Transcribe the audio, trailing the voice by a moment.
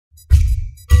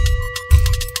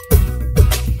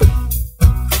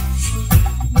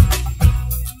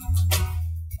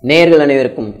நேயர்கள்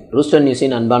அனைவருக்கும் ரூஸ்டர்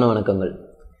நியூஸின் அன்பான வணக்கங்கள்.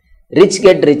 Rich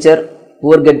get richer,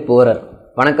 poor get poorer.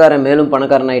 பணக்காரன் மேலும்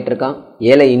பணக்காரன் ஆகிட்டு இருக்கான்,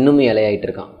 ஏழை இன்னும் ஏழை ஆகிட்டு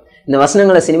இருக்கான். இந்த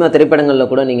வசனங்களை சினிமா திரைப்படங்களில்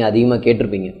கூட நீங்கள் அதிகமாக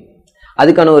கேட்டிருப்பீங்க.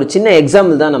 அதுக்கான ஒரு சின்ன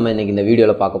எக்ஸாம்பிள் தான் நம்ம இன்றைக்கி இந்த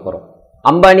வீடியோவில் பார்க்க போகிறோம்.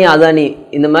 அம்பானி, அதானி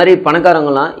இந்த மாதிரி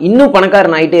பணக்காரங்களாம் இன்னும்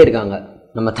பணக்காரன் ஆகிட்டே இருக்காங்க.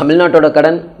 நம்ம தமிழ்நாட்டோட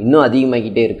கடன் இன்னும்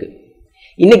அதிகமாகிக்கிட்டே இருக்குது.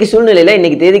 இன்றைக்கி சூழ்நிலையில்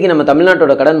இன்றைக்கி தேதிக்கு நம்ம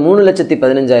தமிழ்நாட்டோட கடன்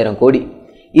 3,15,000 கோடி.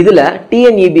 இதில்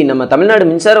டிஎன்இபி நம்ம தமிழ்நாடு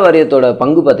மின்சார வாரியத்தோட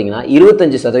பங்கு பார்த்திங்கன்னா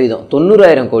 25%,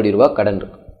 90,000 கோடி ரூபாய் கடன்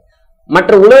இருக்கு.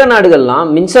 மற்ற உலக நாடுகள்லாம்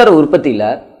மின்சார உற்பத்தியில்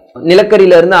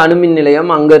நிலக்கரியிலேருந்து அணுமின் நிலையம்,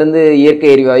 அங்கேருந்து இயற்கை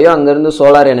எரிவாயு, அங்கேருந்து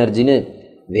சோலார் எனர்ஜின்னு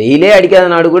வெயிலே அடிக்காத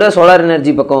நாடு கூட சோலார்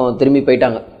எனர்ஜி பக்கம் திரும்பி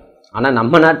போயிட்டாங்க. ஆனால்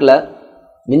நம்ம நாட்டில்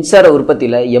மின்சார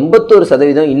உற்பத்தியில்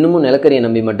 81% இன்னமும் நிலக்கரியை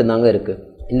நம்பி மட்டும்தாங்க இருக்குது.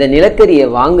 இந்த நிலக்கரியை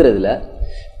வாங்குறதுல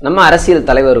நம்ம அரசியல்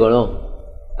தலைவர்களும்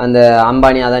அந்த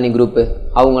அம்பானி அதானி குரூப்பு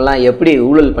அவங்கெல்லாம் எப்படி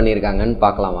ஊழல் பண்ணியிருக்காங்கன்னு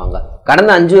பார்க்கலாம் வாங்க.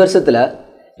 கடந்த 5 வருஷத்தில்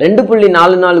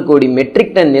 2.44 கோடி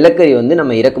மெட்ரிக் டன் நிலக்கரி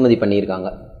நம்ம இறக்குமதி பண்ணியிருக்காங்க.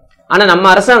 ஆனால் நம்ம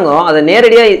அரசாங்கம் அதை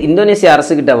நேரடியாக இந்தோனேசியா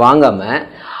அரசுக்கிட்ட வாங்காமல்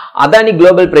Adani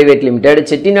global private limited,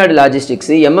 Chettinad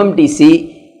logistics, MMTC,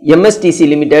 MSTC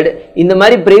limited இந்த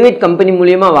மாதிரி பிரைவேட் கம்பெனி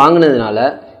மூலியமாக வாங்கினதுனால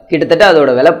கிட்டத்தட்ட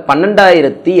அதோட விலை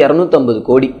 12,250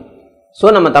 கோடி. ஸோ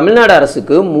நம்ம தமிழ்நாடு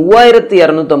அரசுக்கு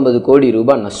 3,250 கோடி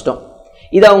ரூபாய் நஷ்டம்.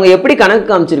 இது அவங்க எப்படி கணக்கு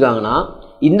காமிச்சிருக்காங்கன்னா,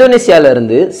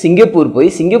 இந்தோனேசியாவிலேருந்து சிங்கப்பூர் போய்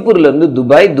சிங்கப்பூர்லேருந்து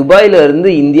துபாய், துபாயிலேருந்து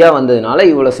இந்தியா வந்ததுனால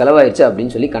இவ்வளோ செலவாயிடுச்சு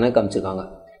அப்படின்னு சொல்லி கணக்கு காமிச்சிருக்காங்க.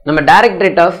 நம்ம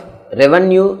directorate of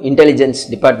revenue intelligence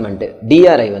department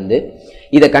DRI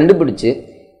இதை கண்டுபிடிச்சி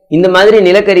இந்த மாதிரி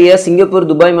நிலக்கரியை சிங்கப்பூர்,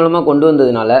 துபாய் மூலமாக கொண்டு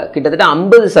வந்ததுனால கிட்டத்தட்ட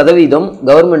 50%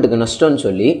 கவர்மெண்ட்டுக்கு நஷ்டம்னு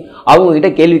சொல்லி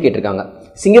அவங்கக்கிட்ட கேள்வி கேட்டிருக்காங்க.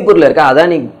 சிங்கப்பூரில் இருக்க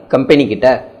அதானி கம்பெனிக்கிட்ட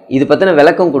இது பற்றின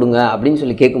விளக்கம் கொடுங்க அப்படின்னு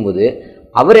சொல்லி கேட்கும்போது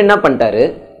அவர் என்ன பண்ணிட்டாரு,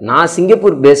 நான்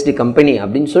சிங்கப்பூர் பேஸ்டு கம்பெனி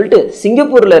அப்படின்னு சொல்லிட்டு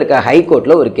சிங்கப்பூரில் இருக்க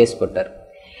ஹைகோர்ட்டில் ஒரு கேஸ் போட்டார்.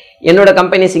 என்னோட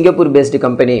கம்பெனி சிங்கப்பூர் பேஸ்டு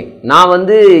கம்பெனி, நான்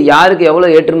யாருக்கு எவ்வளோ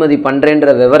ஏற்றுமதி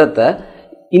பண்ணுறேன்ற விவரத்தை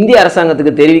இந்திய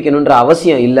அரசாங்கத்துக்கு தெரிவிக்கணுன்ற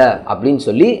அவசியம் இல்லை அப்படின்னு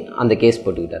சொல்லி அந்த கேஸ்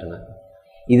போட்டுக்கிட்டாருங்க.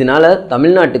 இதனால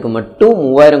தமிழ்நாட்டுக்கு மட்டும்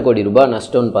 3,000 கோடி ரூபாய்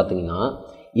நஷ்டம்னு பார்த்தீங்கன்னா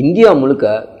இந்தியா முழுக்க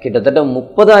கிட்டத்தட்ட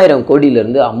 30,000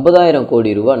 கோடியிலேருந்து 50,000 கோடி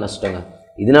ரூபாய் நஷ்டங்க.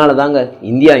 இதனால தாங்க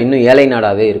இந்தியா இன்னும் ஏழை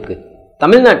நாடாகவே இருக்குது.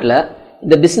 தமிழ்நாட்டில்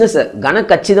இந்த பிஸ்னஸை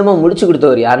கனக்கச்சிதமாக முடிச்சு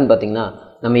கொடுத்தவர் யாருன்னு பார்த்தீங்கன்னா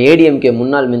நம்ம ஏடிஎம்கே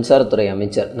முன்னாள் மின்சாரத்துறை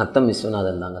அமைச்சர் நத்தம்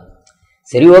விஸ்வநாதன் தாங்க.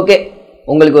 சரி, ஓகே,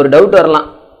 உங்களுக்கு ஒரு டவுட் வரலாம்,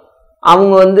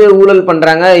 அவங்க ஊழல்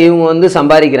பண்ணுறாங்க, இவங்க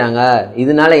சம்பாதிக்கிறாங்க,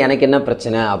 இதனால எனக்கு என்ன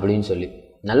பிரச்சனை அப்படின்னு சொல்லி.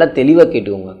 நல்லா தெளிவாக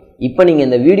கேட்டுக்கோங்க. இப்போ நீங்கள்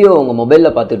இந்த வீடியோ உங்கள்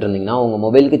மொபைலில் பார்த்துட்டு இருந்தீங்கன்னா உங்கள்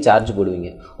மொபைலுக்கு சார்ஜ் போடுவீங்க.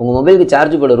 உங்கள் மொபைலுக்கு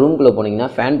சார்ஜ் போட ரூம்குள்ளே போனீங்கன்னா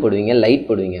ஃபேன் போடுவீங்க, லைட்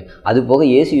போடுவீங்க, அது போக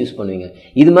ஏசி யூஸ் பண்ணுவீங்க.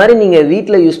 இது மாதிரி நீங்கள்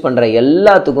வீட்டில் யூஸ் பண்ணுற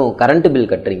எல்லாத்துக்கும் கரண்ட்டு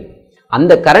பில் கட்டுறீங்க.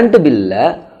 அந்த கரண்ட்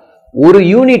பில்லில் ஒரு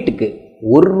யூனிட்டுக்கு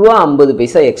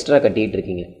 ₹1.50 எக்ஸ்ட்ரா கட்டிகிட்டு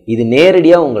இருக்கீங்க. இது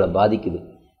நேரடியாக உங்களை பாதிக்குது.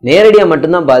 நேரடியாக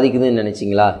மட்டும்தான் பாதிக்குதுன்னு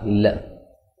நினச்சிங்களா? இல்லை.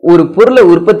 ஒரு பொருளை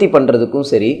உற்பத்தி பண்ணுறதுக்கும்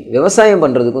சரி, விவசாயம்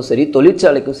பண்ணுறதுக்கும் சரி,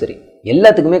 தொழிற்சாலைக்கும் சரி,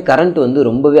 எல்லாத்துக்குமே கரண்ட்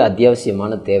ரொம்பவே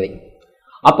அத்தியாவசியமான தேவை.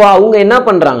 அப்போ அவங்க என்ன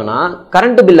பண்ணுறாங்கன்னா,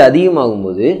 கரண்ட் பில்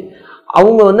அதிகமாகும்போது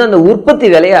அவங்க அந்த உற்பத்தி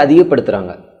விலையை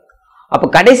அதிகப்படுத்துகிறாங்க. அப்போ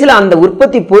கடைசியில் அந்த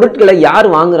உற்பத்தி பொருட்களை யார்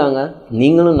வாங்குறாங்க?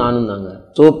 நீங்களும் நானும் தாங்க.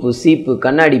 சோப்பு, சீப்பு,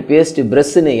 கண்ணாடி, பேஸ்ட்டு,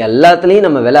 ப்ரெஷ்ஷுன்னு எல்லாத்துலேயும்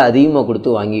நம்ம விலை அதிகமாக கொடுத்து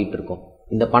வாங்கிட்டு இருக்கோம்.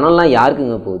 இந்த பணம்லாம்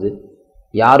யாருக்குங்க போகுது?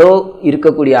 யாரோ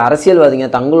இருக்கக்கூடிய அரசியல்வாதிங்க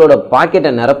தங்களோட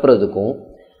பாக்கெட்டை நிரப்புறதுக்கும்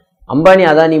அம்பானி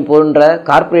அதானி போன்ற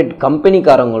கார்ப்பரேட்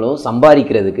கம்பெனிக்காரங்களும்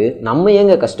சம்பாதிக்கிறதுக்கு நம்ம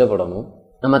ஏங்க கஷ்டப்படணும்?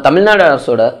 நம்ம தமிழ்நாடு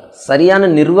அரசோட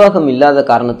சரியான நிர்வாகம் இல்லாத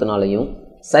காரணத்தினாலையும்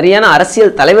சரியான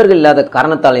அரசியல் தலைவர்கள் இல்லாத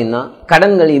காரணத்தாலையும் தான்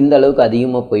கடன்கள் இந்த அளவுக்கு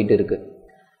அதிகமாக போயிட்டு இருக்கு.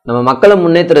 நம்ம மக்களை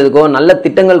முன்னேற்றுறதுக்கோ நல்ல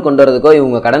திட்டங்கள் கொண்டு வரதுக்கோ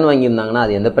இவங்க கடன் வாங்கியிருந்தாங்கன்னா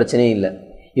அது எந்த பிரச்சனையும் இல்லை.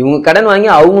 இவங்க கடன் வாங்கி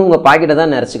அவங்கவுங்க பாக்கெட்டை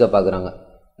தான் நிறச்சிக்க பார்க்குறாங்க.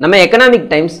 நம்ம எக்கனாமிக்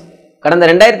டைம்ஸ் கடந்த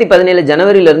 2017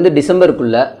 ஜனவரியிலேருந்து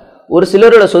டிசம்பருக்குள்ளே ஒரு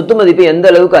சிலரோட சொத்து மதிப்பு எந்த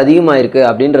அளவுக்கு அதிகமாக இருக்குது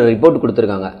அப்படின்ற ரிப்போர்ட்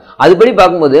கொடுத்துருக்காங்க. அதுபடி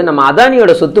பார்க்கும்போது நம்ம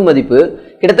அதானியோட சொத்து மதிப்பு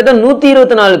கிட்டத்தட்ட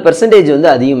 124%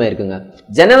 அதிகமாக இருக்குங்க.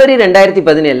 ஜனவரி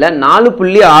 2017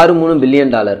 $4.63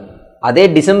 பில்லியன், அதே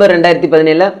December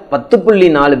 2017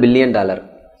 $10.4 billion.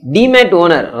 Demat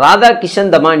owner Radha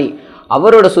Kishan Damani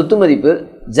அவரோட சொத்து மதிப்பு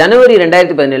ஜனவரி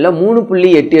 2017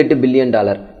 $3.88 billion,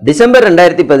 December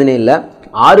 2017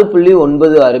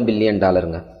 $6.96 billion.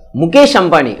 Mukesh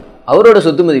Ambani அவரோட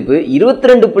சொத்து மதிப்பு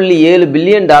 $22.7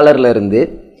 பில்லியன் இருந்து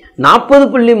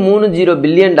 $40.30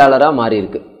 பில்லியன் மாறி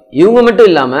இருக்கு. இவங்க மட்டும்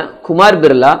இல்லாமல் குமார்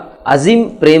பிர்லா, அசீம்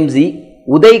பிரேம்ஜி,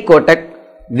 உதய் கோட்டக்,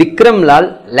 விக்ரம் லால்,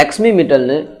 லக்ஷ்மி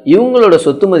மிட்டல்னு இவங்களோட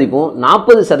சொத்து மதிப்பும்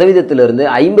 40%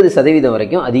 50%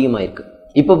 வரைக்கும் அதிகமாயிருக்கு.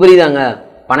 இப்போ புரியுதாங்க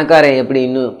பணக்காரன் எப்படி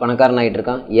இன்னும் பணக்காரன் ஆகிட்டு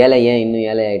இருக்கான், ஏழை ஏன் இன்னும்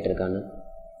ஏழை ஆகிட்டு இருக்கான்னு?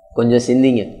 கொஞ்சம்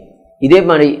சிந்திங்க. இதே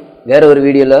மாதிரி வேற ஒரு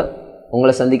வீடியோவில்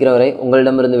உங்களை சந்திக்கிற வரை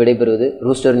உங்களிடமிருந்து விடைபெறுவது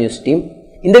ரூஸ்டர் நியூஸ் டீம்.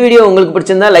 இந்த வீடியோ உங்களுக்கு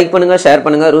பிடிச்சிருந்தா லைக் பண்ணுங்கள், ஷேர்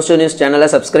பண்ணுங்கள், ரூஸ்டர் நியூஸ் சேனலை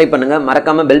சப்ஸ்கிரைப் பண்ணுங்கள்,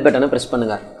 மறக்காமல் பெல் பட்டனை ப்ரெஸ்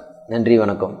பண்ணுங்கள். நன்றி,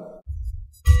 வணக்கம்.